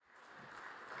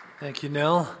Thank you,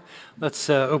 Nell. Let's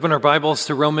open our Bibles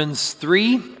to Romans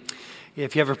 3.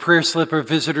 If you have a prayer slip or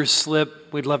visitor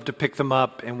slip, we'd love to pick them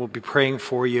up, and we'll be praying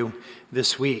for you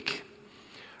this week.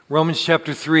 Romans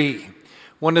chapter 3.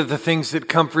 One of the things that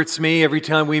comforts me every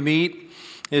time we meet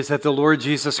is that the Lord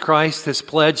Jesus Christ has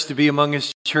pledged to be among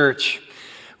His church.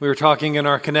 We were talking in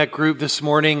our Connect group this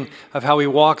morning of how He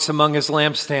walks among His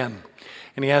lampstand.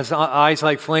 And He has eyes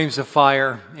like flames of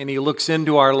fire, and He looks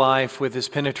into our life with His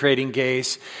penetrating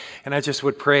gaze. And I just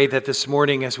would pray that this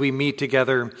morning as we meet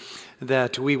together,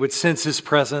 that we would sense His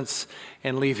presence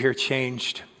and leave here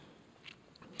changed.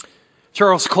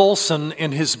 Charles Colson,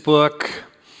 in his book,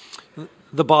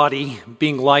 The Body,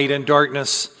 Being Light and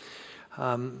Darkness,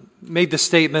 made the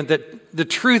statement that the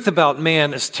truth about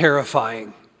man is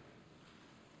terrifying,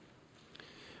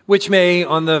 which may,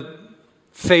 on the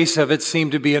face of it,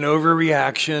 seem to be an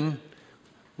overreaction.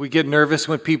 We get nervous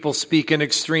when people speak in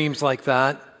extremes like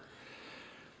that.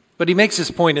 But he makes his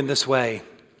point in this way.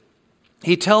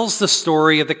 He tells the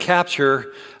story of the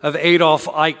capture of Adolf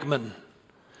Eichmann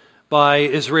by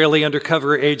Israeli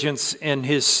undercover agents in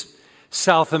his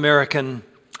South American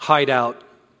hideout.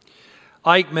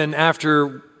 Eichmann,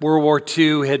 after World War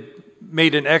II, had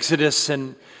made an exodus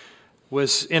and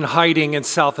was in hiding in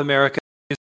South America.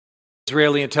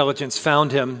 Israeli intelligence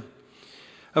found him.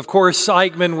 Of course,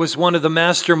 Eichmann was one of the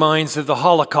masterminds of the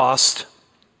Holocaust.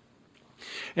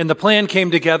 And the plan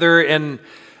came together, and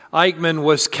Eichmann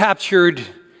was captured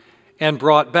and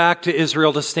brought back to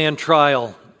Israel to stand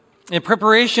trial. In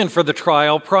preparation for the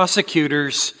trial,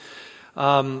 prosecutors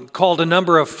called a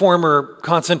number of former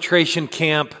concentration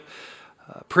camp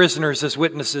prisoners as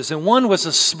witnesses. And one was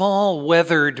a small,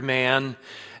 weathered man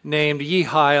named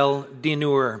Yehiel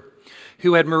Dinur,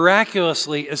 who had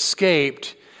miraculously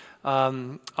escaped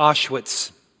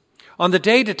Auschwitz. On the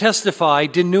day to testify,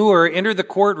 Dinur entered the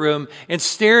courtroom and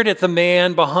stared at the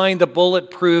man behind the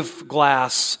bulletproof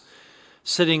glass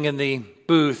sitting in the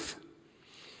booth.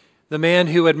 The man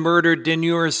who had murdered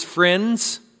Dinur's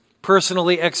friends,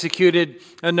 personally executed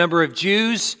a number of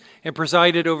Jews, and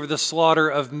presided over the slaughter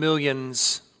of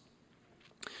millions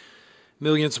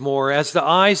more. As the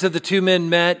eyes of the two men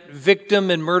met, victim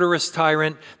and murderous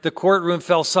tyrant, the courtroom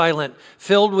fell silent,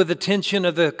 filled with the tension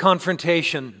of the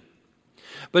confrontation.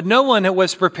 But no one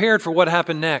was prepared for what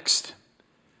happened next.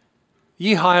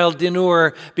 Yehiel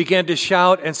Dinur began to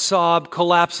shout and sob,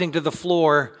 collapsing to the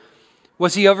floor.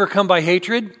 Was he overcome by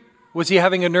hatred? Was he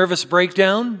having a nervous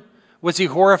breakdown? Was he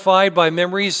horrified by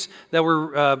memories that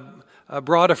were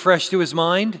brought afresh to his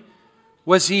mind?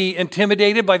 Was he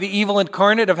intimidated by the evil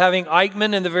incarnate of having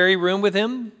Eichmann in the very room with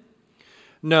him?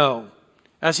 No.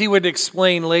 As he would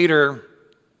explain later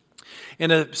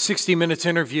in a 60 Minutes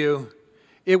interview,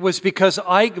 it was because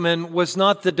Eichmann was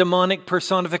not the demonic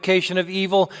personification of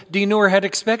evil Dinur had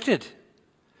expected.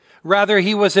 Rather,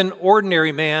 he was an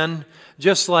ordinary man,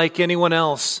 just like anyone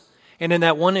else. And in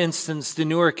that one instance,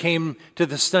 Dinur came to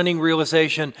the stunning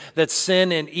realization that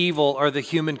sin and evil are the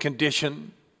human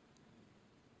condition.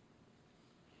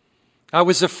 I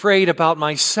was afraid about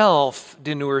myself,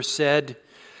 Dinur said.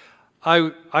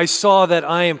 I saw that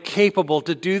I am capable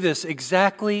to do this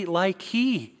exactly like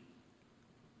he.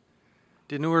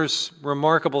 Dinur's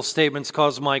remarkable statements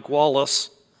caused Mike Wallace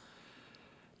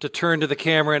to turn to the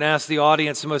camera and ask the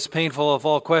audience the most painful of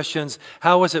all questions.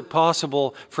 How was it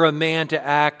possible for a man to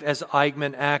act as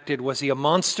Eichmann acted? Was he a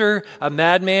monster, a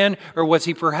madman, or was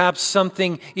he perhaps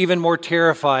something even more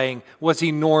terrifying? Was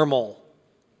he normal?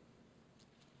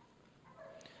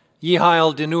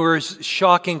 Yehiel Dinur's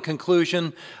shocking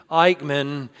conclusion,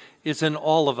 Eichmann is in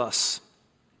all of us.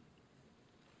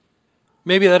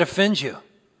 Maybe that offends you.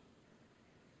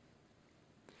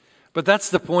 But that's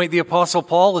the point the Apostle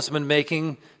Paul has been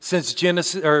making since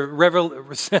Romans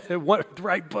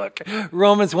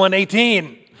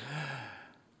 1:18.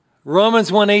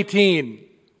 Romans 1:18.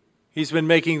 He's been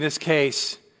making this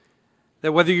case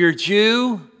that whether you're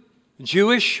Jew,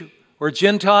 Jewish, or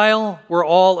Gentile, we're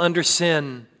all under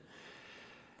sin.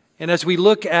 And as we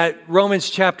look at Romans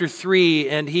chapter 3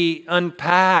 and he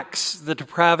unpacks the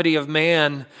depravity of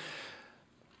man,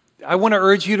 I want to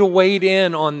urge you to wade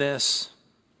in on this,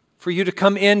 for you to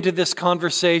come into this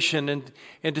conversation and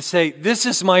to say, this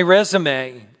is my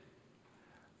resume.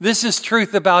 This is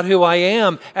truth about who I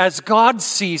am as God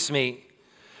sees me.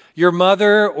 Your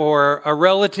mother or a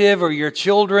relative or your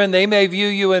children, they may view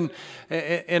you in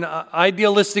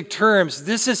idealistic terms.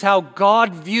 This is how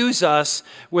God views us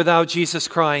without Jesus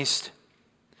Christ.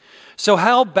 So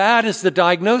how bad is the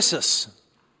diagnosis?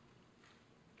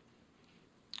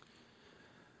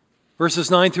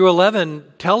 Verses 9 through 11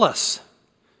 tell us.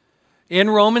 In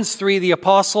Romans 3, the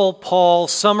Apostle Paul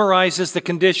summarizes the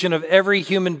condition of every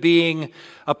human being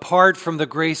apart from the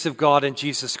grace of God in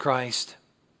Jesus Christ.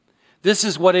 This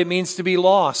is what it means to be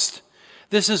lost.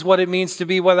 This is what it means to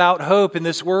be without hope in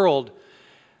this world.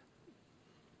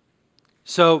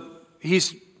 So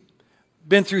he's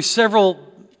been through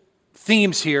several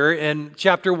themes here. In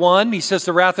chapter 1, he says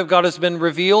the wrath of God has been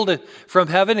revealed from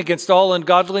heaven against all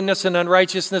ungodliness and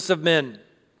unrighteousness of men.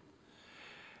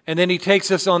 And then he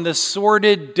takes us on this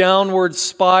sordid downward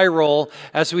spiral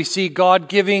as we see God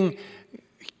giving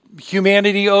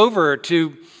humanity over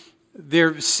to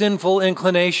their sinful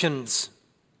inclinations.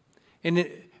 And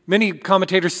many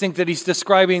commentators think that he's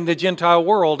describing the Gentile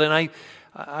world, and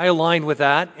I align with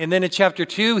that. And then in chapter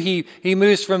 2, he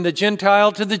moves from the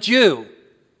Gentile to the Jew.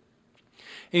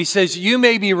 And he says, you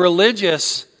may be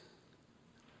religious,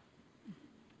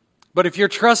 but if you're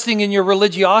trusting in your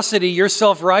religiosity, you're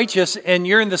self-righteous, and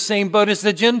you're in the same boat as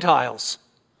the Gentiles.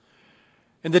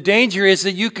 And the danger is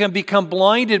that you can become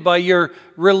blinded by your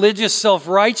religious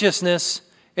self-righteousness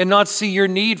and not see your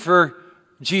need for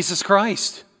Jesus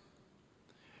Christ,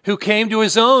 who came to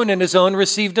his own, and his own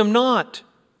received him not.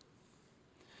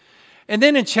 And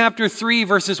then in chapter 3,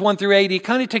 verses 1 through 8, he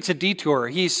kind of takes a detour.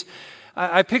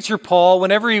 I picture Paul,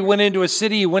 whenever he went into a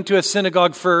city, he went to a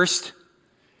synagogue first.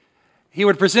 He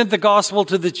would present the gospel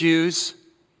to the Jews.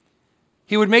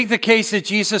 He would make the case that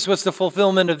Jesus was the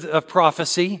fulfillment of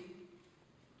prophecy.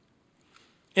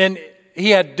 And he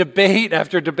had debate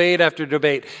after debate after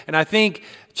debate. And I think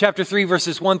chapter 3,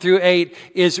 verses 1 through 8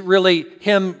 is really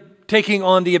him taking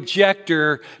on the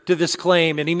objector to this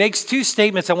claim. And he makes two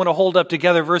statements I want to hold up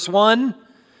together. Verse 1,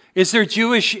 is there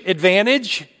Jewish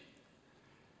advantage?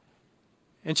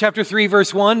 In chapter 3,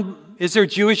 verse 1, is there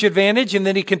Jewish advantage? And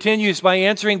then he continues by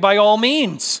answering, by all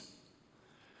means.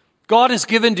 God has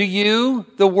given to you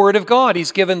the Word of God.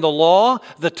 He's given the law,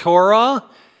 the Torah.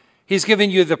 He's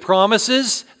given you the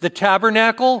promises, the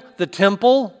tabernacle, the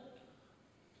temple,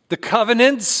 the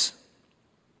covenants.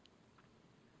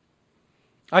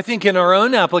 I think in our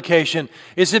own application,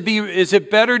 is it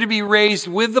better to be raised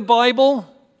with the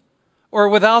Bible or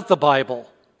without the Bible?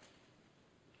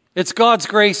 It's God's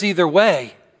grace either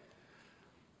way.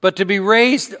 But to be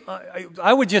raised,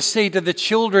 I would just say to the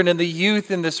children and the youth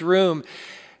in this room,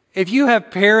 if you have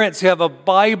parents who have a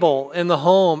Bible in the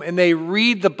home and they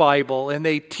read the Bible and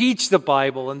they teach the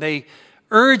Bible and they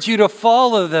urge you to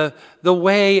follow the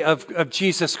way of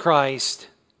Jesus Christ,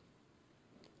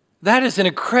 that is an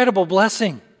incredible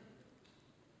blessing.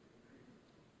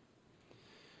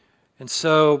 And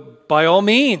so, by all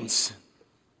means,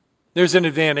 there's an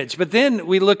advantage. But then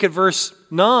we look at verse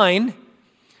 9.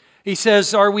 He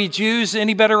says, are we Jews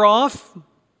any better off?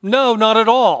 No, not at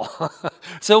all.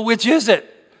 So which is it?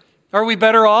 Are we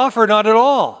better off or not at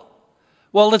all?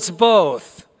 Well, it's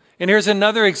both. And here's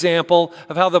another example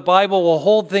of how the Bible will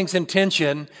hold things in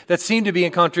tension that seem to be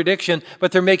in contradiction,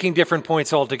 but they're making different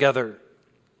points altogether.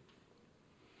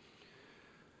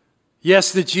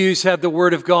 Yes, the Jews had the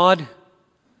Word of God,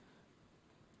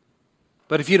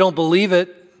 but if you don't believe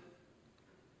it,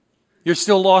 you're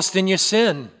still lost in your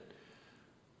sin.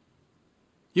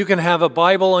 You can have a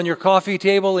Bible on your coffee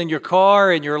table, in your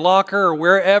car, in your locker, or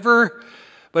wherever,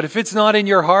 but if it's not in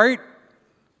your heart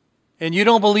and you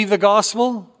don't believe the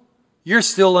gospel, you're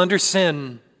still under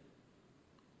sin.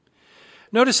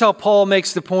 Notice how Paul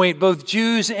makes the point, both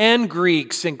Jews and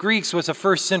Greeks, and Greeks was a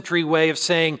first century way of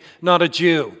saying not a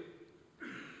Jew.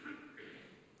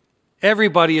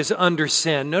 Everybody is under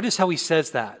sin. Notice how he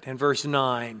says that in verse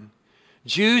 9.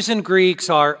 Jews and Greeks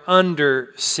are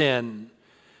under sin.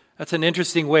 That's an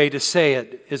interesting way to say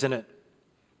it, isn't it?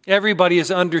 Everybody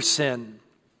is under sin.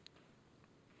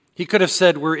 He could have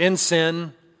said we're in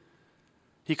sin.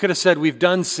 He could have said we've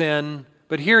done sin.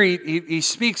 But here he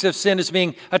speaks of sin as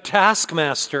being a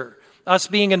taskmaster, us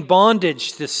being in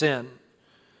bondage to sin.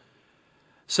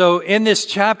 So in this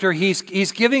chapter,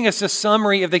 he's giving us a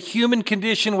summary of the human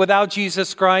condition without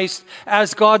Jesus Christ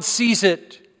as God sees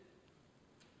it.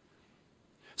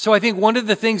 So I think one of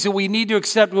the things that we need to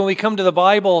accept when we come to the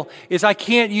Bible is I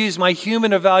can't use my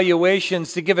human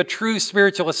evaluations to give a true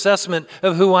spiritual assessment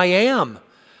of who I am.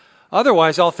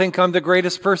 Otherwise, I'll think I'm the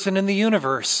greatest person in the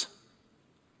universe.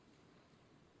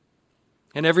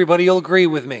 And everybody will agree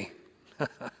with me.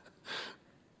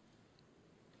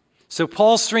 So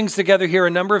Paul strings together here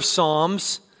a number of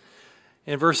Psalms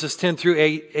in verses 10 through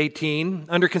 18.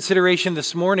 Under consideration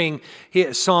this morning,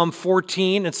 Psalm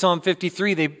 14 and Psalm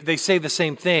 53, they say the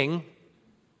same thing.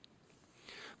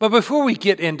 But before we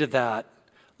get into that,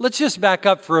 let's just back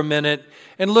up for a minute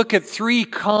and look at three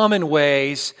common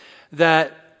ways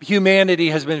that humanity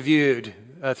has been viewed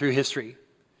through history.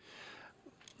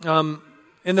 And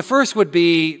the first would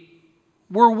be,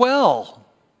 we're well.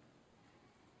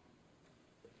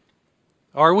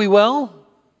 Are we well?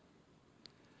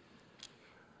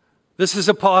 This is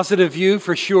a positive view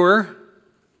for sure.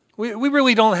 We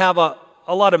really don't have a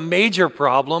lot of major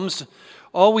problems.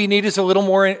 All we need is a little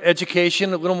more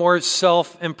education, a little more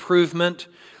self-improvement,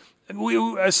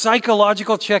 a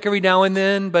psychological check every now and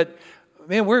then, but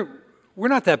man, we're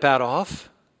not that bad off.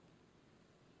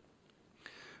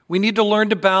 We need to learn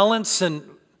to balance, and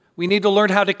we need to learn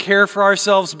how to care for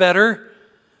ourselves better.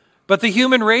 But the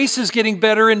human race is getting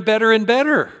better and better and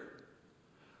better.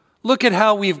 Look at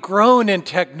how we've grown in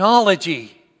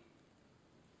technology.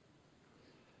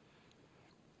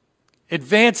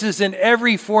 Advances in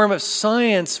every form of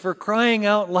science, for crying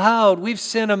out loud. We've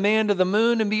sent a man to the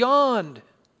moon and beyond.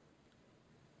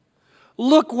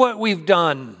 Look what we've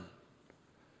done.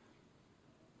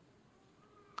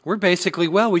 We're basically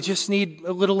well. We just need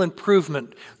a little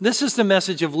improvement. This is the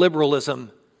message of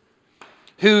liberalism,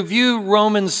 who view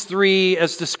Romans 3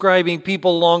 as describing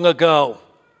people long ago.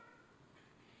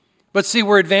 But see,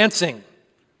 we're advancing.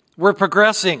 We're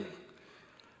progressing.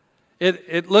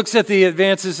 It looks at the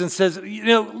advances and says,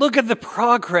 look at the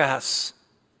progress.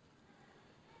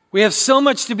 We have so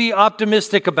much to be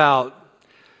optimistic about.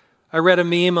 I read a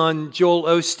meme on Joel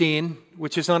Osteen,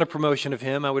 which is not a promotion of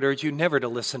him. I would urge you never to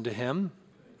listen to him.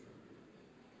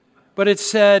 But it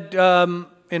said,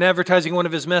 in advertising one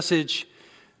of his messages,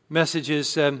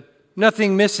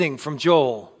 nothing missing from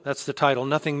Joel. That's the title,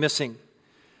 Nothing Missing.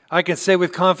 I can say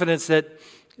with confidence that,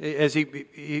 as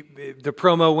the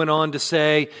promo went on to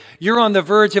say, you're on the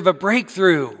verge of a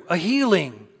breakthrough, a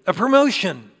healing, a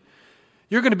promotion.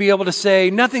 You're going to be able to say,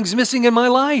 nothing's missing in my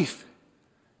life,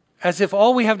 as if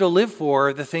all we have to live for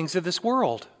are the things of this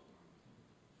world.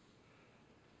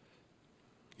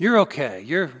 You're okay.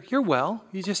 You're well.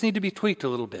 You just need to be tweaked a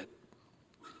little bit.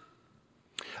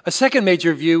 A second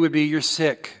major view would be you're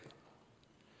sick.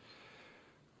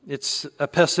 It's a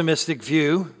pessimistic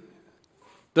view.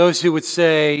 Those who would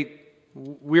say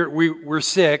we're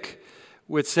sick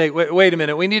would say, wait a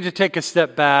minute, we need to take a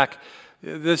step back.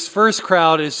 This first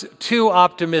crowd is too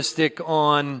optimistic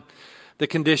on the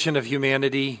condition of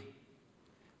humanity.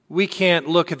 We can't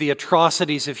look at the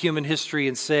atrocities of human history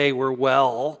and say we're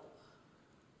well.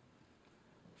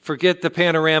 Forget the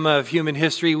panorama of human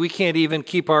history. We can't even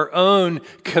keep our own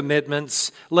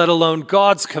commitments, let alone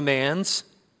God's commands.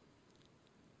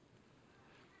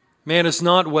 Man is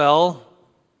not well.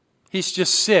 He's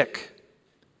just sick.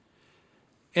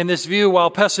 And this view,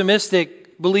 while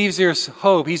pessimistic, believes there's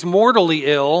hope. He's mortally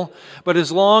ill, but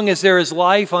as long as there is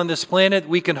life on this planet,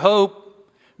 we can hope.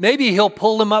 Maybe he'll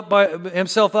pull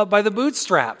himself up by the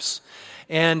bootstraps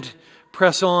and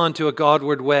press on to a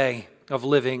Godward way of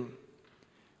living.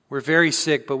 We're very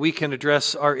sick, but we can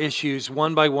address our issues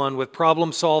one by one with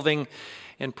problem solving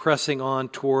and pressing on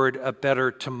toward a better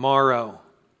tomorrow.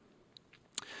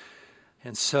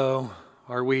 And so,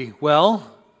 are we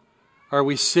well? Are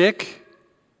we sick?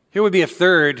 Here would be a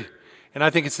third, and I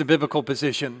think it's the biblical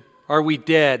position. Are we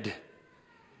dead?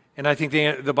 And I think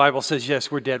the Bible says, yes,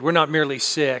 we're dead. We're not merely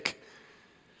sick.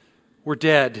 We're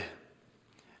dead.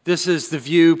 This is the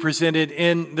view presented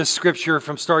in the Scripture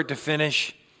from start to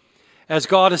finish. As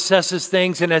God assesses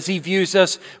things and as He views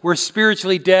us, we're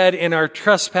spiritually dead in our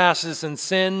trespasses and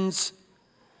sins,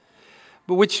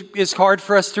 but which is hard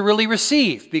for us to really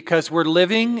receive because we're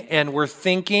living and we're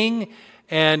thinking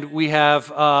and we have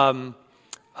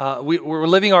we're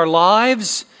living our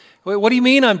lives. What do you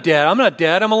mean I'm dead? I'm not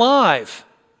dead. I'm alive.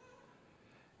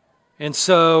 And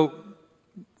so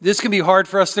this can be hard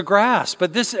for us to grasp,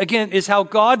 but this, again, is how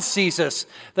God sees us,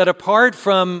 that apart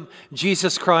from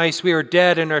Jesus Christ, we are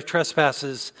dead in our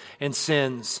trespasses and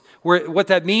sins. What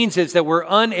that means is that we're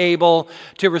unable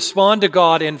to respond to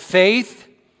God in faith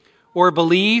or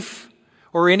belief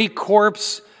or any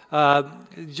corpse,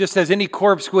 just as any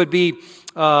corpse would be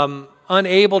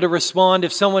unable to respond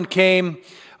if someone came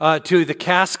to the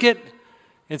casket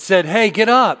and said, hey, get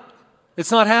up.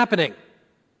 It's not happening.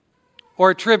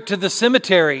 Or a trip to the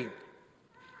cemetery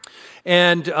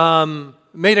and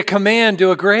made a command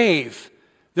to a grave.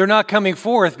 They're not coming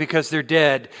forth because they're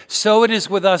dead. So it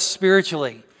is with us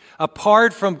spiritually.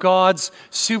 Apart from God's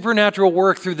supernatural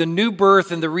work through the new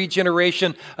birth and the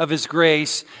regeneration of His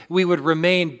grace, we would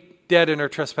remain dead in our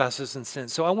trespasses and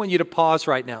sins. So I want you to pause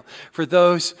right now. For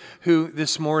those who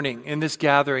this morning in this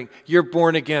gathering, you're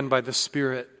born again by the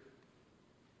Spirit.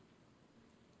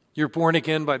 You're born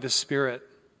again by the Spirit.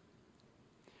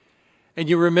 And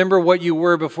you remember what you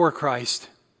were before Christ.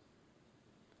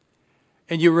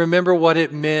 And you remember what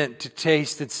it meant to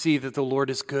taste and see that the Lord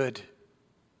is good.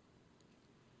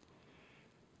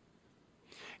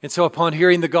 And so upon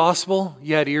hearing the gospel,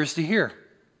 you had ears to hear,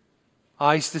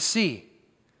 eyes to see.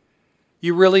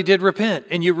 You really did repent,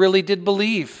 and you really did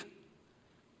believe.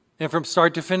 And from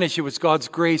start to finish, it was God's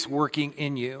grace working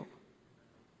in you.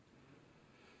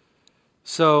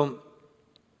 So,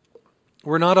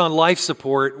 we're not on life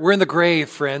support. We're in the grave,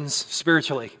 friends,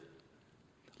 spiritually.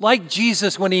 Like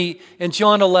Jesus in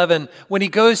John 11, when he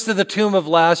goes to the tomb of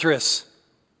Lazarus,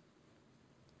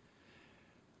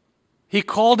 he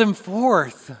called him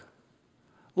forth.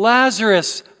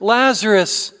 Lazarus,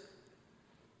 Lazarus.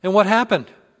 And what happened?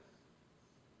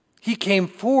 He came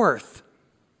forth.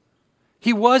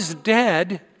 He was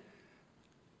dead,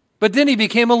 but then he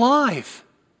became alive.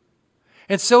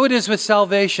 And so it is with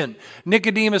salvation.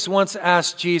 Nicodemus once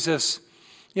asked Jesus,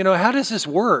 how does this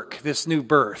work, this new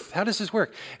birth? How does this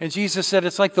work? And Jesus said,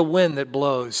 it's like the wind that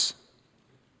blows.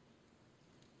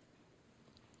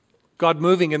 God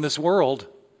moving in this world.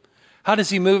 How does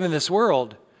he move in this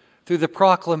world? Through the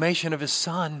proclamation of his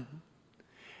Son.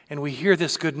 And we hear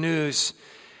this good news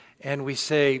and we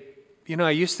say,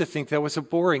 I used to think that was a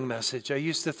boring message. I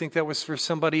used to think that was for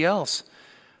somebody else.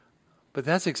 But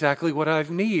that's exactly what I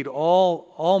need.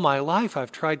 All my life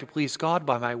I've tried to please God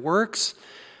by my works,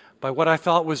 by what I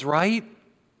thought was right.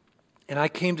 And I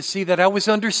came to see that I was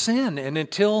under sin. And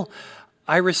until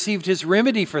I received his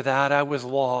remedy for that, I was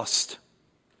lost.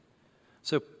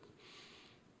 So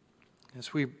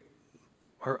as we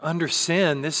are under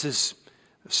sin, this is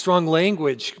strong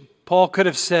language. Paul could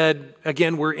have said,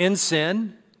 again, we're in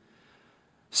sin.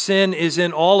 Sin is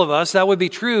in all of us. That would be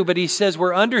true, but he says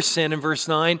we're under sin in verse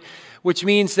 9, which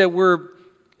means that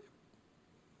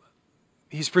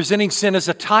he's presenting sin as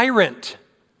a tyrant,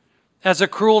 as a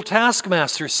cruel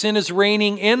taskmaster. Sin is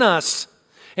reigning in us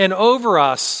and over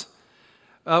us.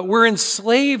 We're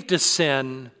enslaved to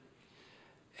sin,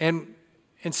 and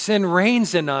sin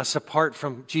reigns in us apart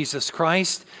from Jesus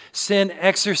Christ. Sin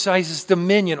exercises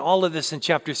dominion. All of this in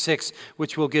chapter 6,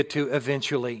 which we'll get to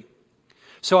eventually.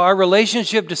 So our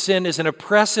relationship to sin is an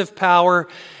oppressive power,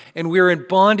 and we're in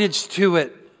bondage to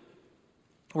it.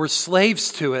 We're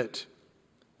slaves to it.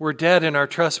 We're dead in our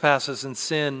trespasses and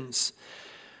sins.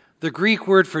 The Greek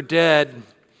word for dead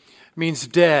means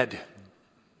dead.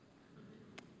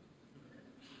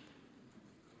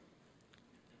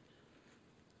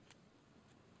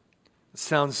 It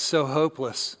sounds so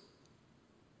hopeless.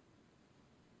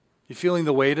 You feeling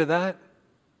the weight of that?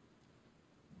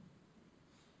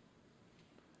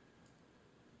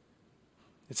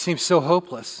 It seems so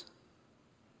hopeless.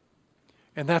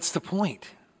 And that's the point.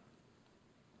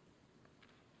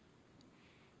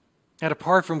 And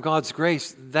apart from God's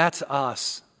grace, that's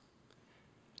us.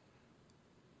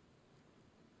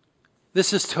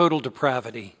 This is total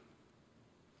depravity.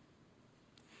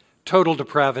 Total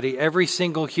depravity. Every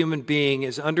single human being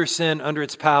is under sin, under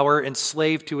its power,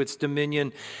 enslaved to its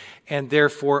dominion, and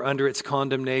therefore under its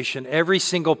condemnation. Every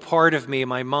single part of me,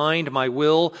 my mind, my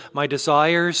will, my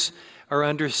desires, are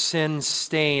under sin's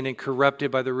stain and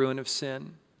corrupted by the ruin of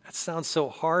sin. That sounds so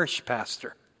harsh,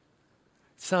 Pastor.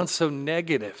 It sounds so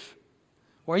negative.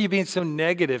 Why are you being so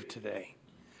negative today?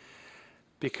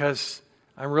 Because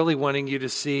I'm really wanting you to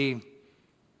see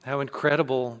how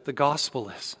incredible the gospel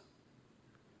is.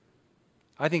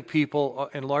 I think people,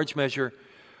 in large measure,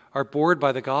 are bored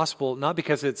by the gospel, not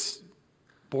because it's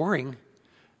boring,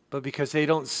 but because they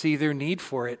don't see their need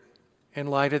for it in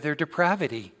light of their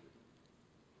depravity.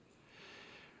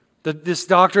 This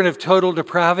doctrine of total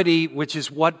depravity, which is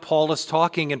what Paul is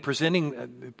talking about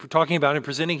and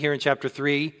presenting here in chapter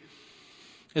 3,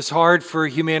 is hard for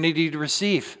humanity to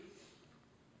receive.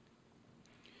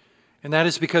 And that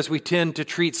is because we tend to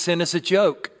treat sin as a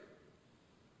joke,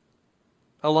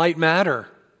 a light matter.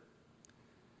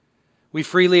 We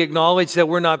freely acknowledge that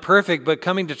we're not perfect, but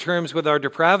coming to terms with our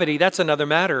depravity, that's another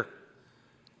matter.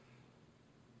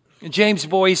 James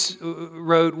Boyce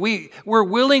wrote, we're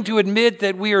willing to admit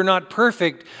that we are not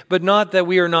perfect, but not that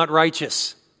we are not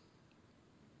righteous.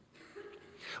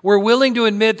 We're willing to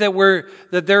admit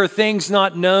that there are things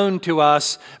not known to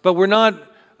us, but not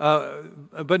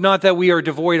that we are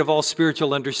devoid of all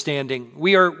spiritual understanding.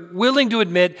 We are willing to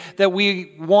admit that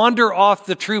we wander off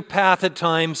the true path at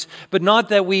times, but not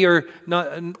that we are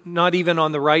not even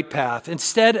on the right path.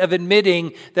 Instead of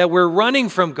admitting that we're running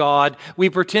from God, we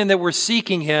pretend that we're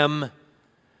seeking Him.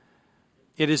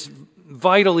 It is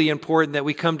vitally important that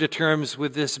we come to terms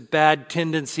with this bad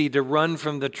tendency to run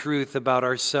from the truth about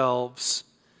ourselves.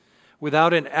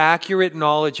 Without an accurate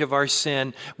knowledge of our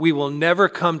sin, we will never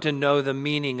come to know the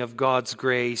meaning of God's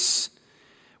grace.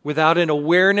 Without an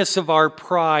awareness of our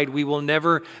pride, we will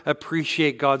never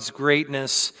appreciate God's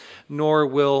greatness, nor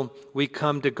will we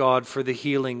come to God for the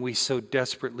healing we so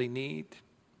desperately need.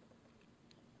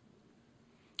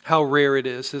 How rare it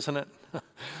is, isn't it?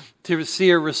 To see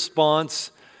a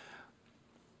response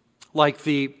like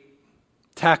the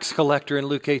tax collector in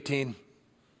Luke 18,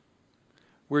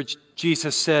 where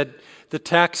Jesus said, the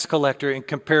tax collector in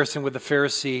comparison with the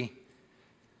Pharisee,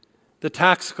 the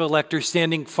tax collector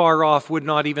standing far off would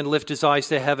not even lift his eyes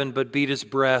to heaven, but beat his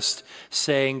breast,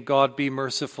 saying, God be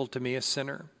merciful to me, a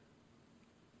sinner.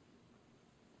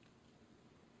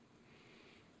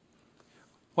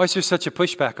 Why is there such a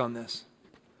pushback on this?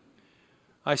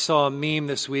 I saw a meme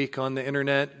this week on the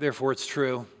internet, therefore it's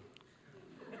true,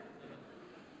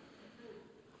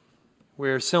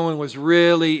 where someone was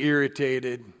really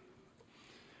irritated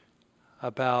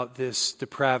about this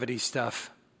depravity stuff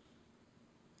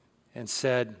and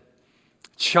said,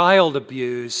 child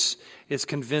abuse is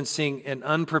convincing an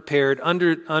unprepared,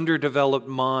 underdeveloped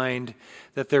mind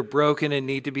that they're broken and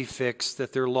need to be fixed,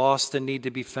 that they're lost and need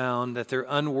to be found, that they're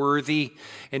unworthy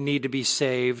and need to be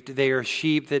saved. They are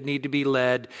sheep that need to be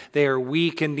led. They are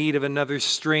weak in need of another's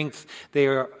strength. They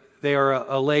are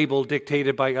a label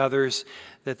dictated by others,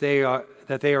 that they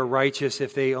are righteous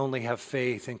if they only have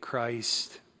faith in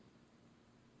Christ.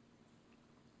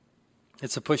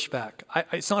 It's a pushback.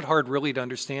 It's not hard really to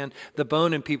understand. The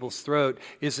bone in people's throat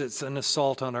is it's an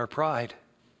assault on our pride.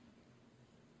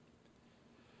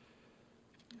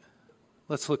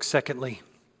 Let's look secondly,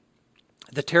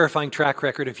 the terrifying track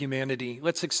record of humanity.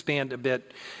 Let's expand a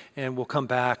bit and we'll come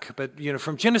back. But,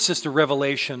 from Genesis to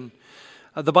Revelation,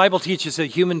 the Bible teaches that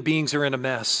human beings are in a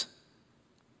mess.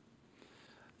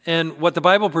 And what the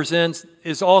Bible presents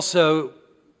is also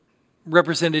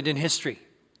represented in history.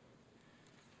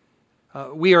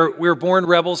 We're born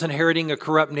rebels, inheriting a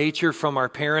corrupt nature from our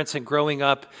parents and growing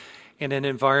up in an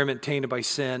environment tainted by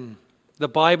sin. The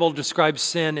Bible describes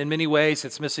sin in many ways.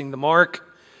 It's missing the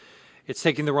mark, it's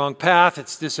taking the wrong path,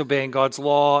 it's disobeying God's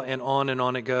law, and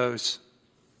on it goes.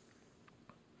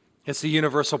 It's the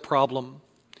universal problem.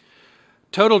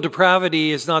 Total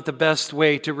depravity is not the best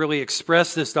way to really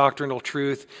express this doctrinal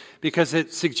truth because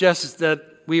it suggests that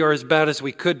we are as bad as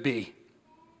we could be.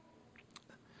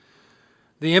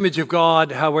 The image of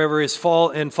God, however, is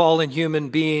fallen human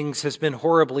beings has been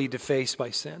horribly defaced by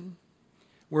sin.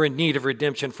 We're in need of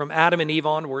redemption from Adam and Eve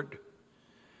onward.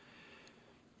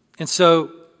 And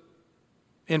so,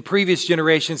 in previous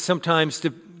generations, sometimes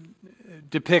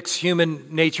depicts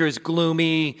human nature as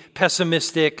gloomy,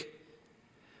 pessimistic.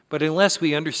 But unless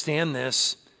we understand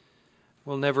this,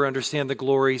 we'll never understand the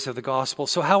glories of the gospel.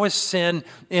 So how has sin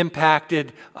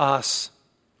impacted us?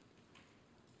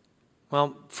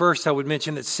 Well, first I would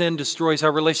mention that sin destroys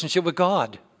our relationship with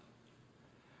God.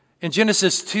 In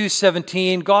Genesis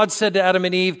 2:17, God said to Adam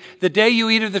and Eve, the day you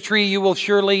eat of the tree, you will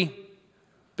surely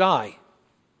die.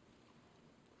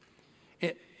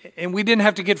 And we didn't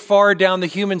have to get far down the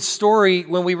human story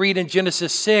when we read in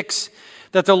Genesis 6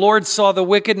 that the Lord saw the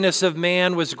wickedness of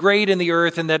man was great in the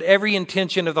earth and that every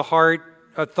intention of the heart,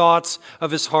 thoughts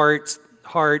of his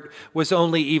heart was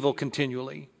only evil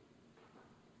continually.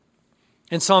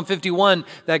 In Psalm 51,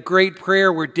 that great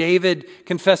prayer where David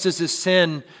confesses his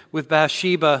sin with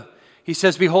Bathsheba, he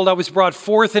says, behold, I was brought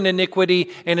forth in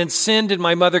iniquity, and in sin did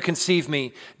my mother conceive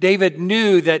me. David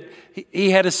knew that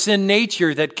he had a sin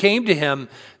nature that came to him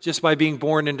just by being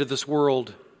born into this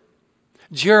world.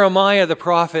 Jeremiah the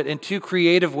prophet, in two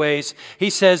creative ways, he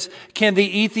says, can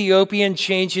the Ethiopian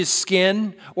change his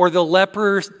skin, or the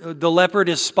leopard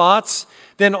his spots?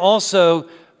 Then also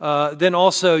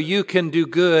you can do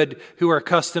good who are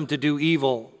accustomed to do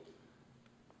evil.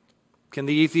 Can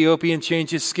the Ethiopian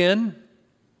change his skin?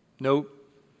 Nope.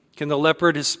 Can the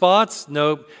leopard his spots?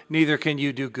 Nope. Neither can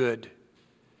you do good.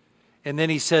 And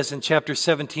then he says in chapter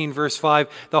 17, verse 5,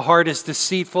 the heart is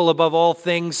deceitful above all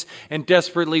things and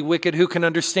desperately wicked. Who can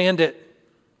understand it?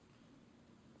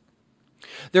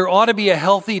 There ought to be a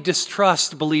healthy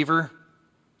distrust, believer.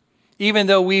 Even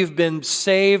though we've been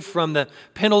saved from the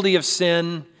penalty of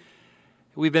sin,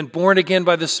 we've been born again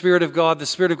by the Spirit of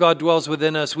God dwells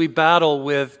within us, we battle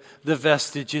with the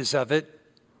vestiges of it.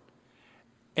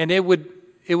 And it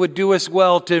would do us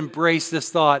well to embrace this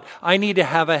thought. I need to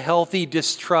have a healthy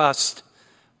distrust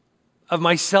of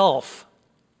myself.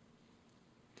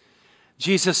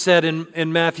 Jesus said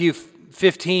in Matthew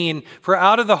 15, for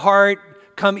out of the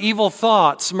heart come evil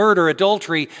thoughts, murder,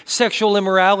 adultery, sexual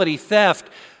immorality, theft,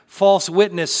 false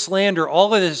witness, slander.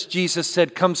 All of this, Jesus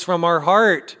said, comes from our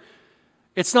heart.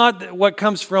 It's not what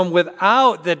comes from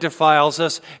without that defiles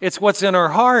us. It's what's in our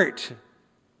heart.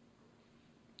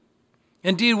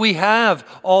 Indeed, we have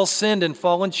all sinned and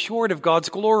fallen short of God's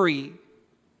glory.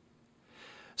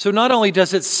 So not only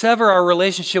does it sever our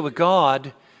relationship with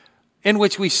God, in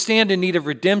which we stand in need of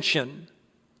redemption,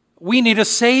 we need a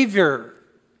Savior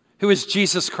who is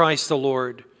Jesus Christ the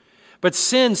Lord. But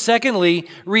sin, secondly,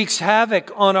 wreaks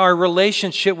havoc on our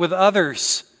relationship with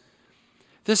others.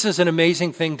 This is an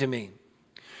amazing thing to me.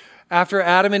 After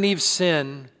Adam and Eve's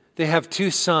sin, they have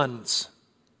two sons,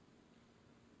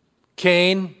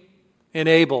 Cain and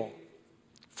Abel.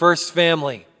 First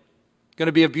family. Going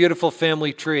to be a beautiful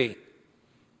family tree.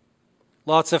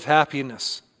 Lots of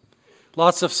happiness.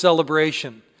 Lots of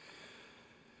celebration.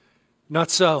 Not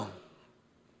so.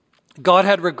 God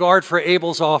had regard for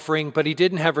Abel's offering, but he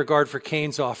didn't have regard for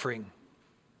Cain's offering.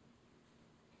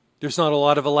 There's not a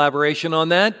lot of elaboration on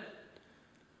that.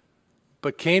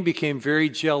 But Cain became very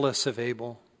jealous of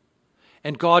Abel.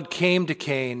 And God came to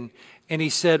Cain and he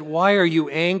said, "Why are you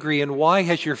angry and why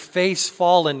has your face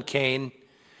fallen, Cain?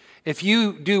 If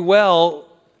you do well,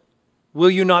 will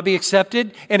you not be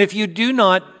accepted? And if you do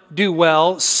not do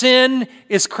well, sin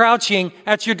is crouching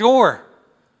at your door."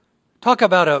 Talk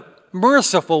about a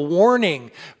merciful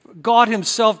warning. God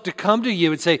himself to come to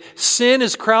you and say, sin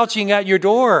is crouching at your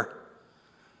door.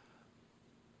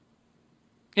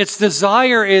 Its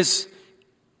desire is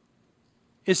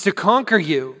to conquer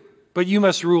you, but you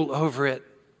must rule over it.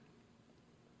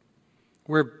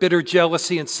 Where bitter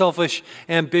jealousy and selfish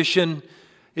ambition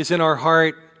is in our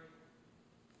heart,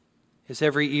 is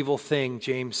every evil thing,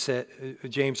 James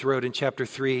wrote in chapter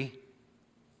 3.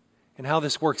 And how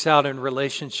this works out in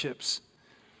relationships.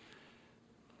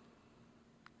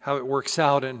 How it works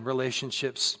out in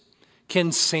relationships.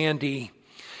 Ken Sande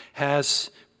has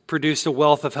produced a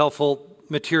wealth of helpful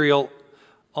material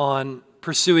on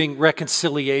pursuing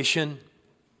reconciliation.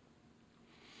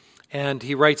 And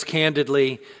he writes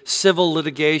candidly, civil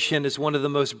litigation is one of the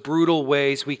most brutal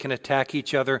ways we can attack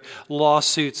each other.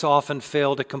 Lawsuits often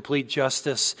fail to complete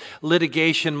justice.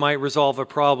 Litigation might resolve a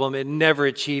problem. It never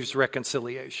achieves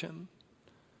reconciliation.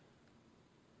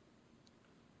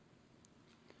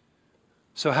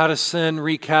 So how does sin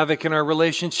wreak havoc in our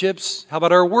relationships? How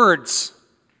about our words?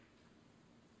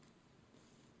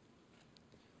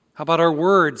 How about our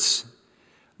words?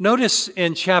 Notice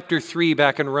in chapter 3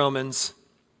 back in Romans,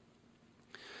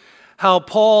 how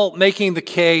Paul, making the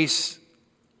case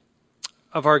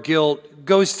of our guilt, he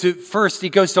goes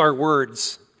to our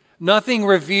words. Nothing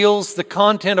reveals the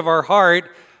content of our heart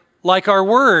like our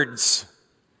words.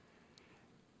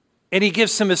 And he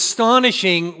gives some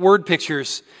astonishing word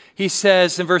pictures. He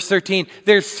says in verse 13,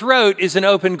 their throat is an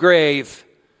open grave,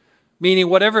 meaning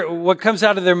what comes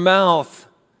out of their mouth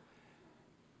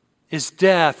is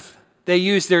death. They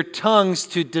use their tongues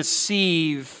to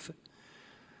deceive.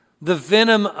 The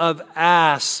venom of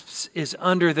asps is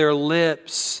under their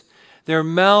lips. Their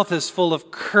mouth is full of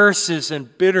curses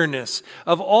and bitterness.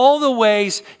 Of all the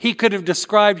ways he could have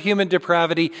described human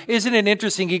depravity, isn't it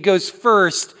interesting? He goes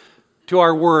first to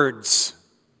our words.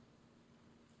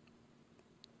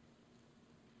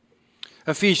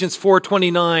 Ephesians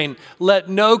 4:29, let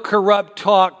no corrupt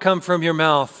talk come from your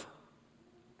mouth.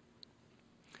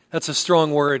 That's a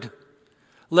strong word.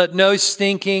 Let no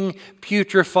stinking,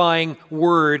 putrefying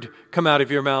word come out of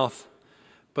your mouth,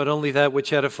 but only that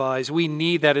which edifies. We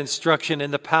need that instruction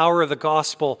in the power of the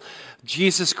gospel,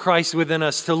 Jesus Christ within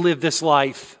us, to live this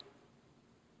life.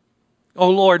 Oh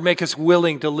Lord, make us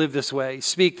willing to live this way,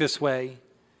 speak this way.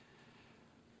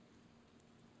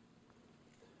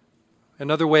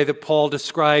 Another way that Paul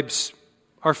describes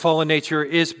our fallen nature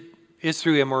is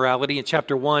through immorality. In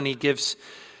chapter 1, he gives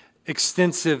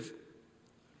extensive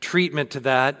treatment to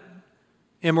that.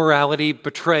 Immorality,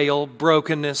 betrayal,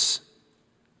 brokenness,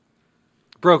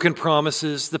 broken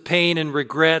promises, the pain and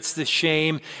regrets, the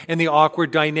shame and the awkward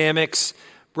dynamics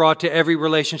brought to every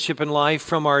relationship in life.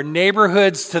 From our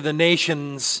neighborhoods to the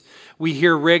nations, we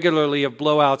hear regularly of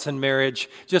blowouts in marriage.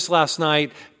 Just last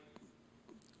night,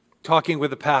 talking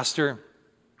with a pastor,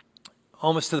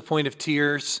 almost to the point of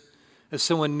tears, as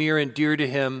someone near and dear to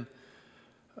him,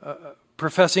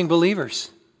 professing believers,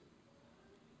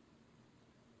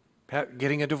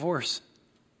 getting a divorce.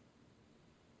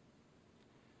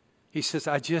 He says,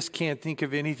 I just can't think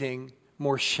of anything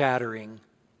more shattering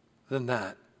than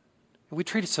that. And we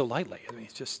treat it so lightly. I mean,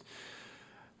 it's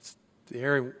the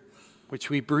air in which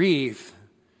we breathe.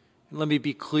 And let me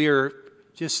be clear,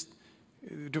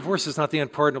 divorce is not the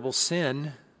unpardonable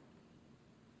sin.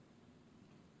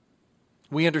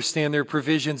 We understand there are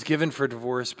provisions given for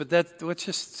divorce, but let's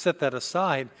just set that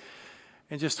aside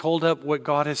and just hold up what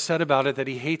God has said about it, that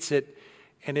he hates it,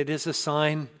 and it is a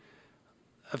sign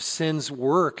of sin's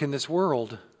work in this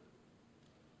world.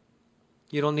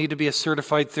 You don't need to be a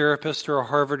certified therapist or a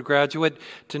Harvard graduate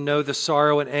to know the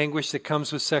sorrow and anguish that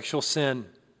comes with sexual sin.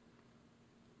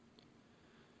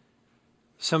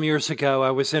 Some years ago,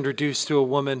 I was introduced to a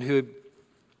woman who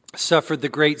suffered the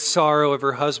great sorrow of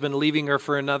her husband leaving her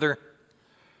for another.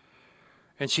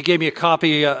 And she gave me a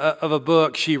copy of a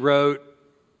book she wrote,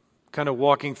 kind of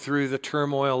walking through the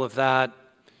turmoil of that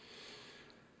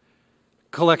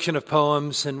collection of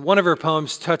poems. And one of her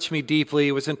poems touched me deeply.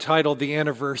 It was entitled The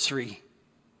Anniversary.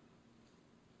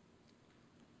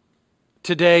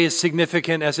 Today is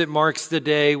significant as it marks the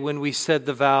day when we said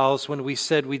the vows, when we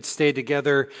said we'd stay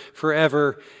together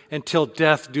forever until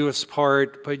death do us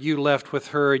part, but you left with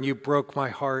her and you broke my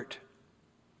heart.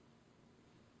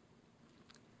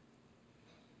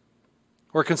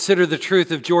 Or consider the truth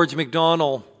of George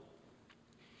MacDonald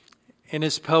in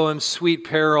his poem, Sweet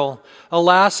Peril.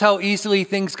 Alas, how easily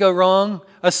things go wrong.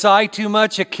 A sigh too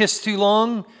much, a kiss too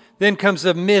long. Then comes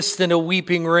a mist and a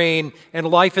weeping rain, and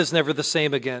life is never the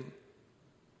same again.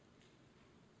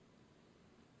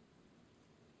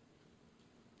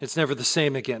 It's never the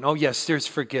same again. Oh yes, there's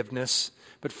forgiveness.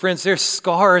 But friends, there's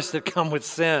scars that come with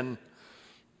sin.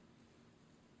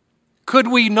 Could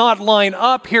we not line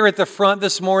up here at the front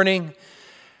this morning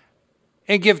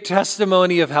and give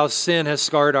testimony of how sin has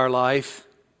scarred our life?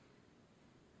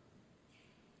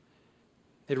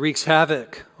 It wreaks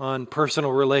havoc on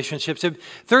personal relationships.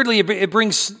 Thirdly, it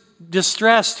brings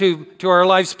distress to our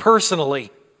lives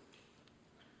personally.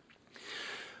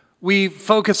 We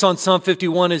focus on Psalm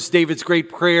 51 as David's great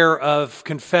prayer of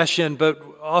confession, but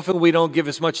often we don't give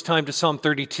as much time to Psalm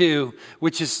 32,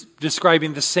 which is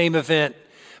describing the same event.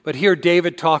 But here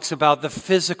David talks about the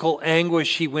physical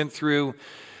anguish he went through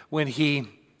when he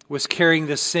was carrying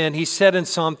the sin. He said in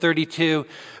Psalm 32,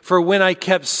 "For when I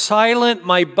kept silent,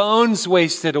 my bones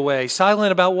wasted away."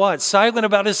 Silent about what? Silent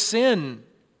about his sin.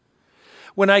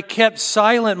 When I kept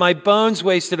silent, my bones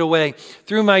wasted away.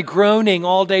 Through my groaning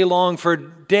all day long, for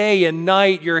day and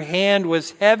night, your hand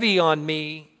was heavy on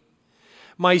me.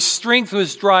 My strength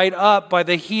was dried up by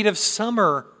the heat of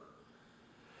summer.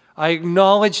 I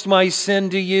acknowledged my sin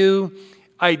to you.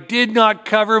 I did not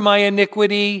cover my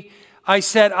iniquity. I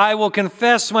said, I will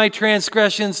confess my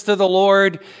transgressions to the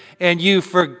Lord, and you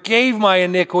forgave my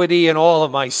iniquity and all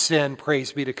of my sin.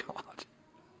 Praise be to God.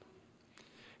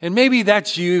 And maybe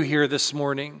that's you here this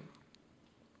morning.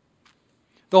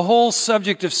 The whole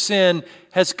subject of sin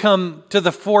has come to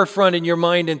the forefront in your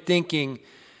mind and thinking,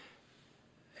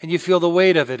 and you feel the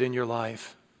weight of it in your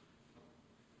life.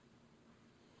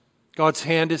 God's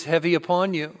hand is heavy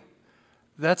upon you.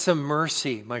 That's a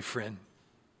mercy, my friend.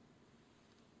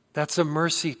 That's a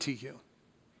mercy to you.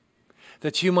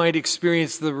 That you might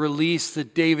experience the release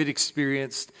that David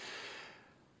experienced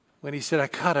when he said, I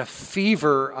caught a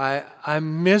fever,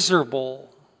 I'm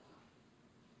miserable.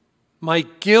 My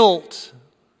guilt.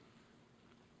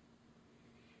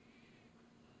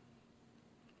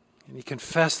 And he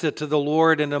confessed it to the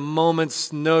Lord in a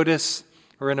moment's notice,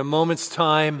 or in a moment's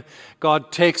time.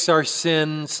 God takes our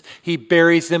sins, he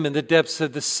buries them in the depths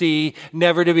of the sea,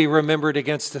 never to be remembered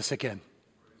against us again.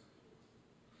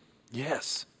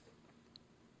 Yes.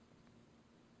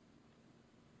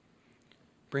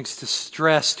 Brings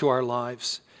distress to our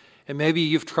lives. And maybe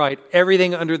you've tried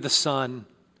everything under the sun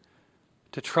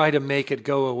to try to make it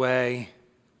go away.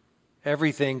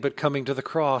 Everything but coming to the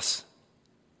cross.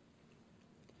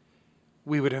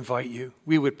 We would invite you.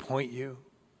 We would point you.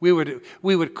 We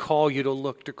would call you to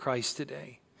look to Christ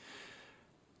today.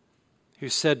 Who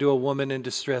said to a woman in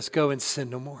distress, go and sin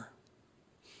no more.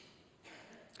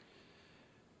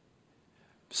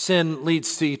 Sin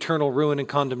leads to eternal ruin and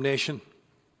condemnation.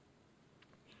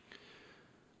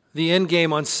 The end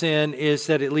game on sin is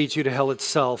that it leads you to hell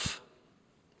itself.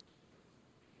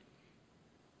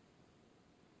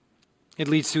 It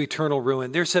leads to eternal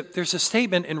ruin. There's a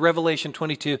statement in Revelation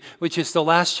 22, which is the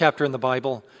last chapter in the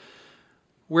Bible,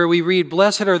 where we read,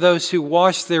 "Blessed are those who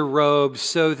wash their robes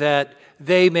so that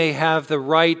they may have the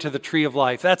right to the tree of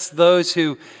life." That's those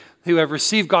who have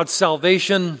received God's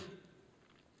salvation,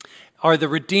 are the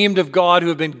redeemed of God, who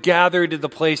have been gathered to the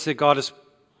place that God has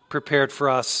prepared for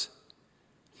us,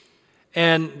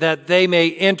 and that they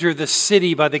may enter the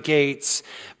city by the gates.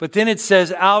 But then it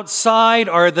says, outside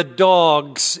are the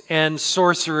dogs and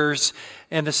sorcerers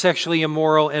and the sexually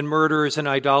immoral and murderers and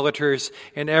idolaters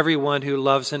and everyone who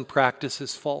loves and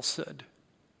practices falsehood.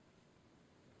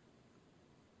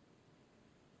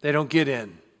 They don't get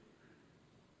in.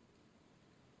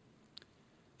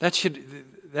 That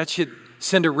should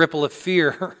send a ripple of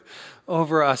fear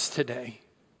over us today.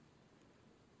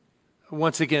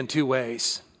 Once again, two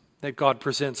ways that God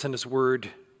presents in His Word.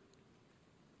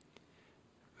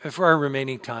 For our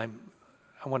remaining time,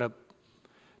 I want to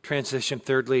transition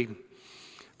thirdly.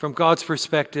 From God's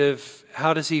perspective,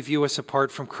 how does He view us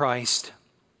apart from Christ?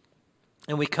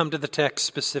 And we come to the text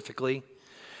specifically.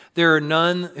 There are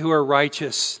none who are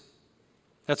righteous.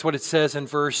 That's what it says in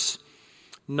verse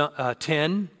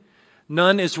 10.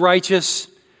 None is righteous,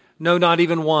 no, not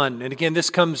even one. And again,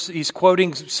 he's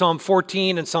quoting Psalm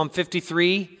 14 and Psalm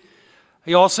 53.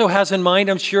 He also has in mind,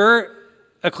 I'm sure,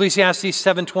 Ecclesiastes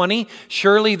 7:20.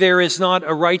 Surely there is not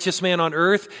a righteous man on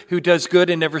earth who does good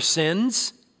and never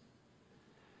sins.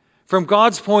 From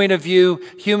God's point of view,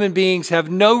 human beings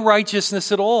have no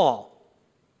righteousness at all.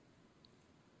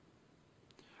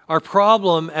 Our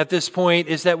problem at this point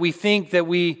is that we think of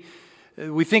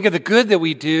the good that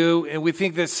we do, and we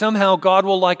think that somehow God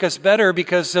will like us better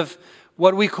because of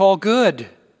what we call good.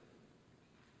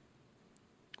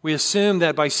 We assume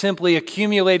that by simply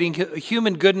accumulating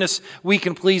human goodness, we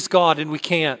can please God, and we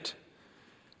can't.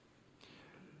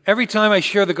 Every time I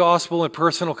share the gospel in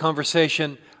personal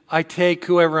conversation, I take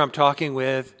whoever I'm talking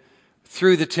with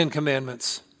through the Ten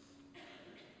Commandments.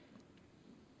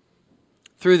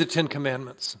 Through the Ten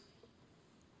Commandments.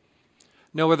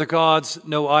 No other gods,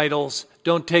 no idols.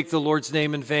 Don't take the Lord's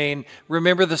name in vain.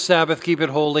 Remember the Sabbath, keep it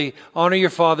holy. Honor your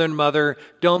father and mother.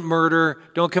 Don't murder.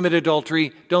 Don't commit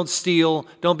adultery. Don't steal.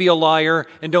 Don't be a liar.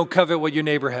 And don't covet what your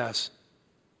neighbor has.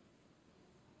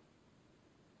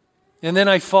 And then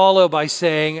I follow by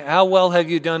saying, how well have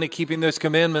you done at keeping those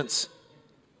commandments?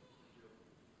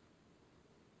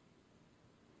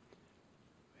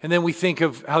 And then we think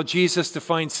of how Jesus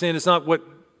defines sin as not what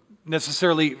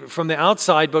necessarily from the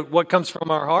outside, but what comes from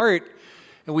our heart.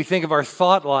 And we think of our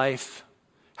thought life,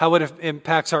 how it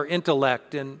impacts our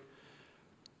intellect and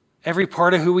every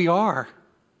part of who we are.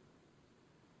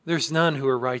 There's none who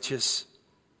are righteous.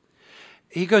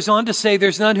 He goes on to say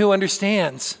there's none who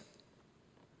understands.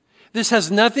 This has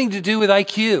nothing to do with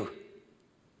IQ.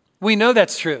 We know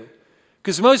that's true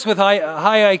because most with high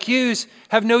IQs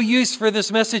have no use for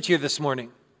this message here this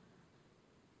morning.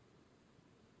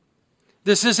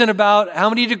 This isn't about how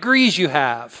many degrees you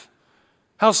have,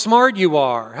 how smart you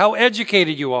are, how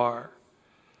educated you are.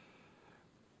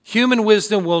 Human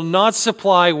wisdom will not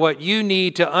supply what you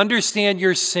need to understand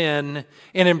your sin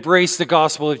and embrace the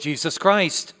gospel of Jesus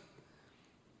Christ.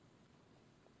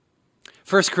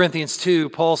 1 Corinthians 2,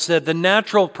 Paul said, the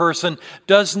natural person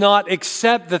does not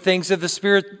accept the things of the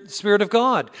Spirit of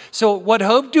God. So what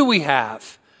hope do we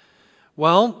have?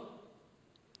 Well,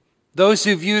 those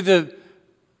who view the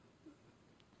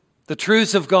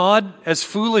truths of God as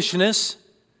foolishness,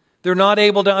 they're not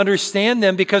able to understand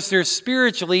them because they're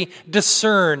spiritually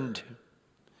discerned.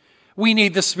 We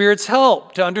need the Spirit's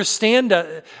help to understand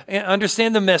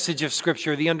the message of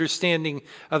Scripture, the understanding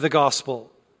of the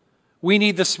gospel. We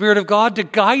need the Spirit of God to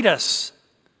guide us.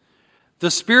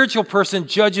 The spiritual person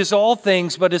judges all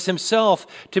things, but is himself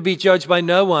to be judged by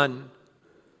no one.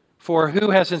 For who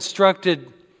has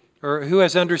instructed or who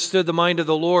has understood the mind of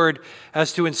the Lord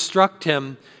as to instruct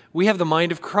him? We have the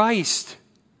mind of Christ.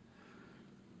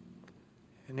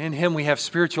 And in him we have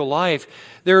spiritual life.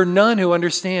 There are none who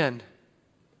understand.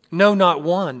 No, not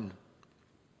one.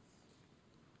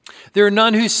 There are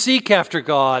none who seek after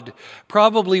God.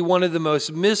 Probably one of the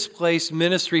most misplaced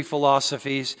ministry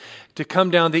philosophies to come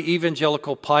down the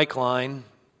evangelical pipeline,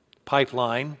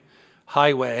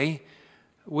 highway,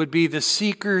 would be the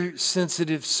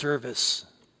seeker-sensitive service.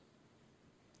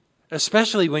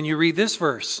 Especially when you read this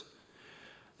verse.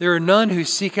 There are none who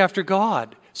seek after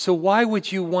God. So why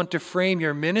would you want to frame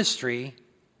your ministry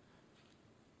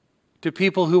to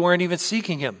people who aren't even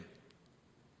seeking Him?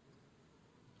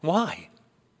 Why?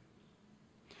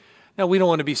 Now, we don't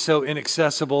want to be so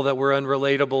inaccessible that we're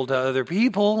unrelatable to other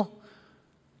people.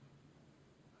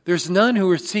 There's none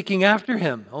who are seeking after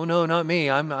Him. Oh, no, not me.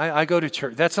 I go to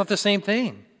church. That's not the same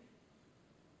thing.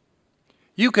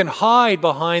 You can hide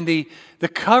behind the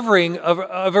covering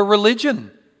of a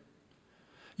religion.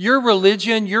 Your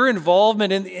religion, your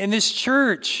involvement in this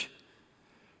church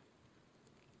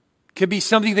could be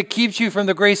something that keeps you from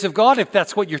the grace of God if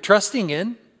that's what you're trusting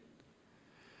in.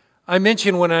 I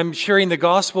mention when I'm sharing the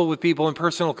gospel with people in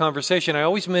personal conversation, I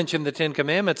always mention the Ten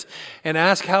Commandments and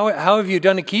ask, how have you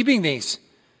done in keeping these?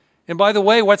 And by the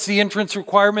way, what's the entrance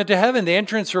requirement to heaven? The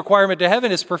entrance requirement to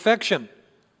heaven is perfection,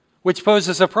 which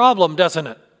poses a problem, doesn't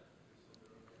it?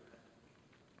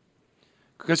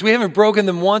 Because we haven't broken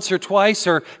them once or twice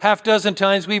or half dozen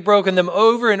times. We've broken them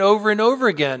over and over and over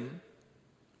again.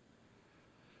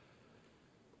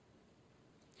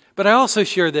 But I also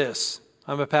share this.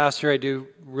 I'm a pastor. I do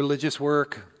religious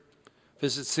work,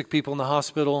 visit sick people in the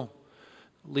hospital,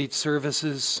 lead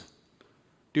services,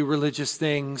 do religious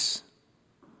things.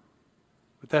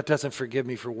 But that doesn't forgive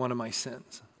me for one of my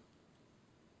sins.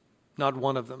 Not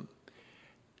one of them.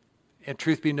 And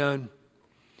truth be known,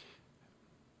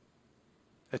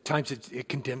 at times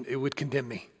it would condemn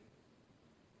me.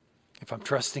 if I'm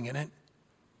trusting in it.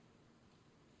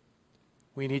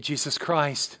 We need Jesus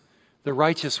Christ, the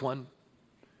righteous one,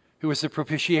 who was the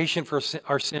propitiation for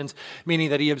our sins, meaning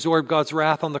that he absorbed God's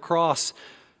wrath on the cross,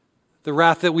 the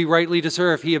wrath that we rightly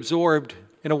deserve. He absorbed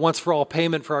in a once-for-all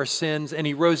payment for our sins, and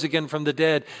he rose again from the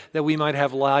dead that we might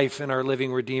have life in our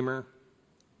living Redeemer.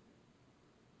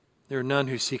 There are none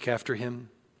who seek after him.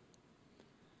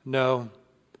 No,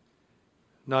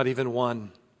 not even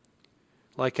one.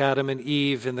 Like Adam and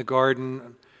Eve in the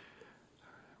garden,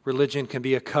 religion can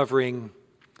be a covering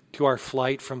to our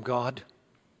flight from God.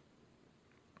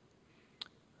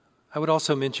 I would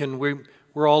also mention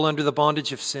we're all under the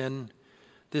bondage of sin.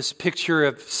 This picture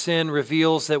of sin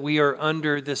reveals that we are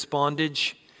under this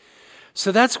bondage.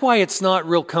 So that's why it's not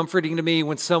real comforting to me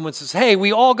when someone says, hey,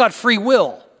 we all got free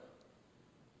will.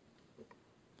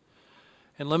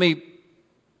 And let me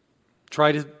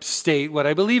try to state what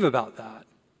I believe about that.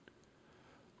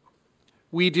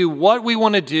 We do what we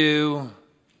want to do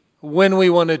when we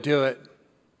want to do it.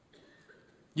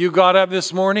 You got up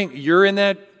this morning, you're in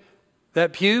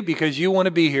that pew because you want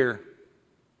to be here.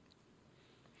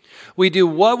 We do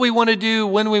what we want to do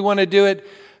when we want to do it.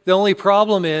 The only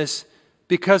problem is,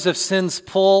 because of sin's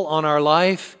pull on our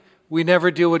life, we never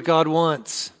do what God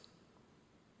wants.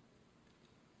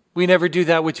 We never do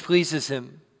that which pleases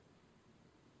him.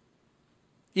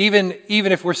 Even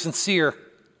if we're sincere.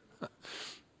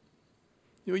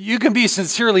 You can be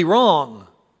sincerely wrong.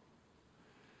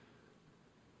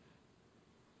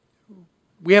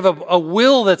 We have a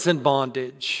will that's in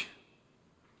bondage.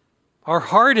 Our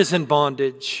heart is in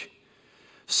bondage.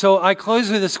 So I close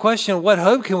with this question: what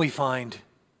hope can we find?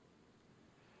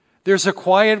 There's a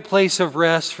quiet place of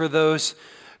rest for those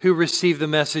who receive the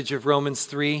message of Romans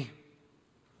 3.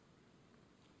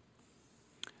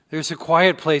 There's a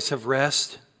quiet place of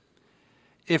rest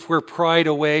if we're pried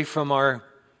away from our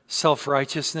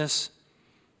self-righteousness,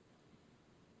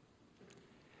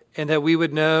 and that we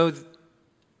would know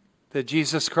that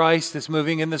Jesus Christ is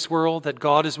moving in this world, that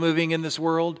God is moving in this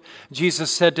world.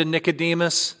 Jesus said to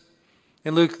Nicodemus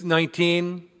in Luke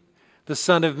 19, the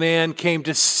Son of Man came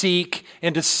to seek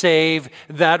and to save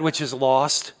that which is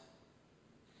lost.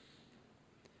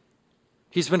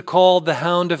 He's been called the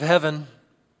Hound of Heaven.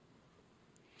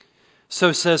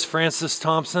 So says Francis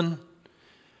Thompson.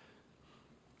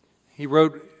 He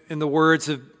wrote, in the words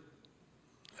of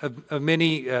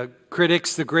many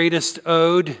critics, the greatest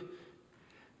ode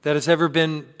that has ever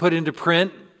been put into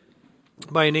print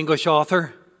by an English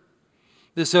author.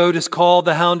 This ode is called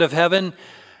The Hound of Heaven.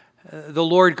 The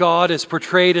Lord God is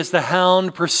portrayed as the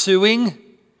hound pursuing.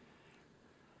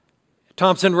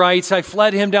 Thompson writes, I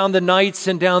fled him down the nights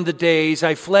and down the days.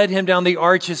 I fled him down the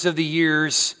arches of the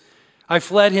years. I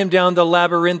fled him down the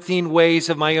labyrinthine ways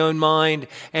of my own mind,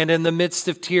 and in the midst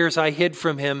of tears I hid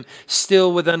from him,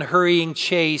 still with unhurrying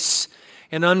chase,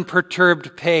 an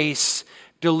unperturbed pace,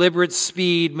 deliberate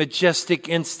speed, majestic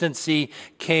instancy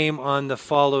came on the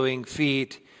following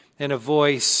feet, and a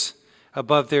voice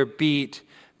above their beat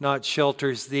not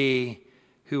shelters thee,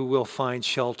 who will find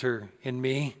shelter in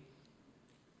me.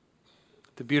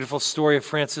 The beautiful story of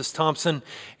Francis Thompson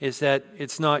is that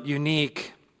it's not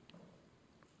unique.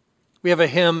 We have a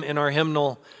hymn in our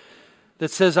hymnal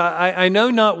that says, I know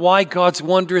not why God's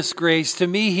wondrous grace to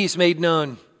me he's made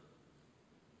known,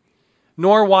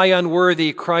 nor why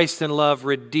unworthy Christ in love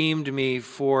redeemed me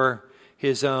for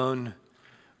his own.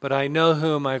 But I know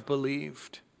whom I've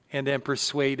believed and am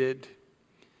persuaded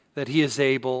that he is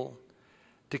able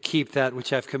to keep that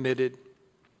which I've committed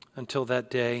until that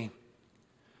day.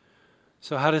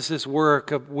 So how does this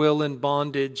work of will and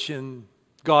bondage and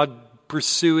God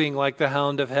pursuing like the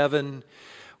hound of heaven?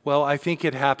 Well, I think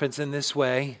it happens in this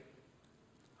way.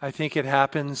 I think it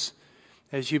happens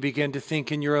as you begin to think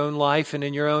in your own life and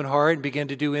in your own heart and begin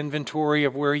to do inventory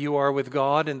of where you are with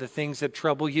God and the things that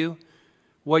trouble you,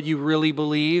 what you really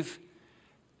believe.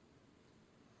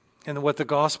 And what the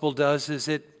gospel does is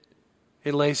it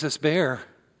lays us bare.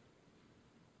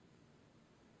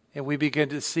 And we begin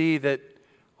to see that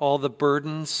all the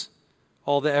burdens,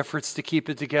 all the efforts to keep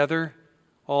it together,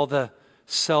 all the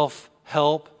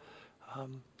self-help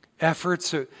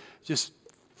efforts just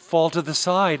fall to the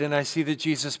side, and I see that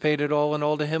Jesus paid it all, and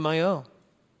all to him I owe.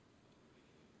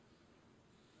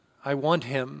 I want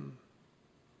him.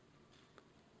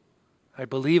 I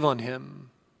believe on him.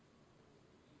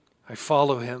 I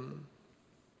follow him.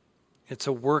 It's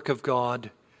a work of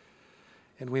God,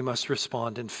 and we must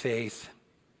respond in faith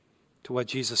to what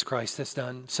Jesus Christ has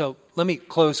done. So let me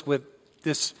close with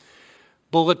this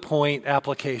bullet point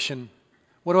application.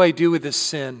 What do I do with this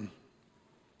sin?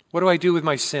 What do I do with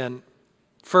my sin?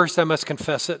 First, I must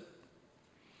confess it.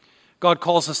 God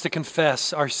calls us to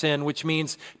confess our sin, which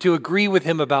means to agree with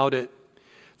him about it.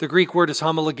 The Greek word is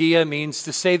homologia, means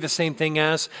to say the same thing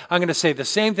as. I'm going to say the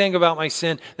same thing about my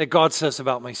sin that God says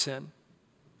about my sin.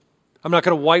 I'm not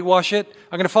going to whitewash it.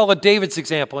 I'm going to follow David's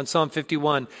example in Psalm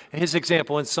 51 and his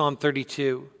example in Psalm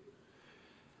 32.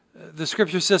 The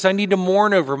scripture says I need to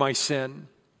mourn over my sin.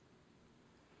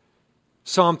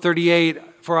 Psalm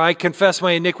 38, for I confess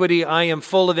my iniquity, I am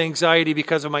full of anxiety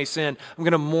because of my sin. I'm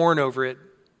going to mourn over it.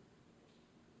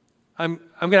 I'm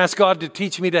going to ask God to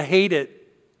teach me to hate it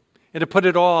and to put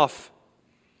it off,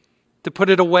 to put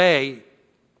it away.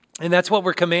 And that's what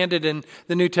we're commanded in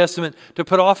the New Testament, to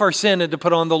put off our sin and to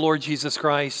put on the Lord Jesus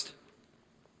Christ.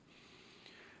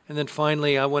 And then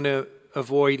finally, I want to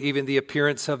avoid even the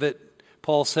appearance of it.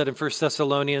 Paul said in 1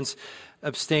 Thessalonians,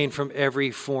 abstain from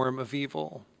every form of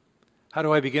evil. How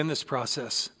do I begin this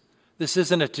process? This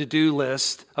isn't a to-do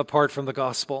list apart from the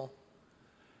gospel.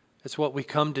 It's what we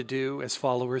come to do as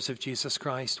followers of Jesus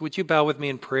Christ. Would you bow with me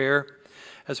in prayer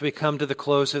as we come to the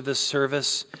close of this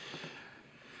service?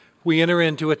 We enter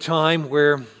into a time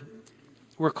where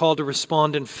we're called to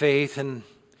respond in faith, and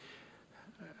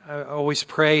I always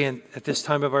pray at this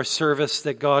time of our service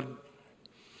that God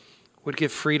would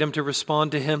give freedom to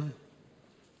respond to him.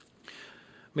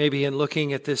 Maybe in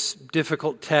looking at this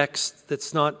difficult text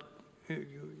that's not,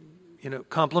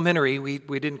 complimentary. We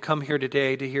didn't come here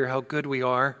today to hear how good we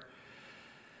are,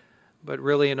 but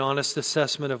really an honest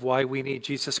assessment of why we need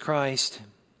Jesus Christ.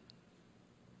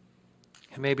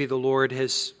 And maybe the Lord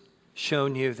has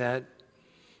shown you that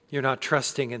you're not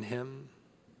trusting in him.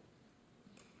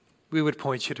 We would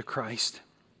point you to Christ.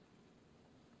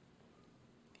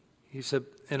 He's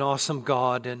an awesome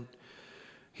God, and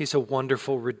he's a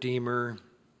wonderful Redeemer.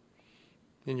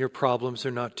 And your problems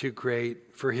are not too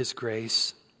great for his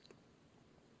grace.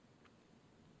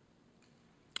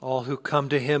 All who come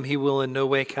to him, he will in no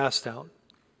way cast out.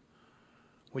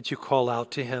 Would you call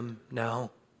out to him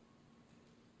now?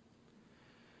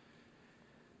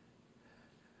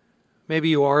 Maybe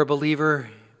you are a believer,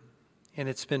 and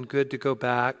it's been good to go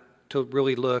back to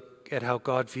really look at how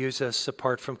God views us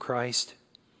apart from Christ.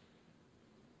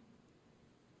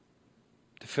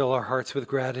 To fill our hearts with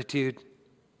gratitude,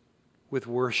 with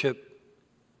worship,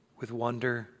 with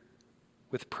wonder,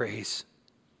 with praise.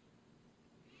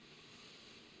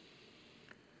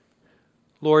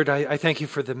 Lord, I thank you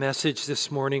for the message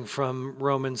this morning from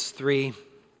Romans 3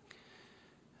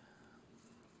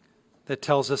 that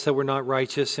tells us that we're not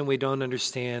righteous and we don't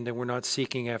understand and we're not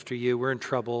seeking after you. We're in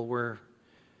trouble.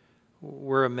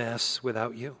 We're a mess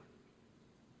without you.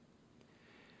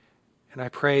 And I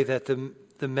pray that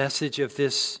the message of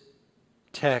this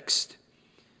text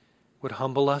would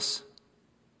humble us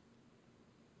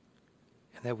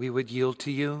and that we would yield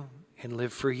to you and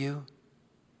live for you.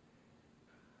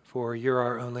 For you're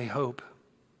our only hope.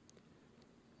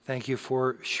 Thank you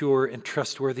for sure and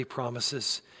trustworthy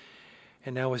promises.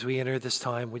 And now as we enter this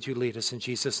time, would you lead us in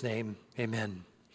Jesus' name? Amen.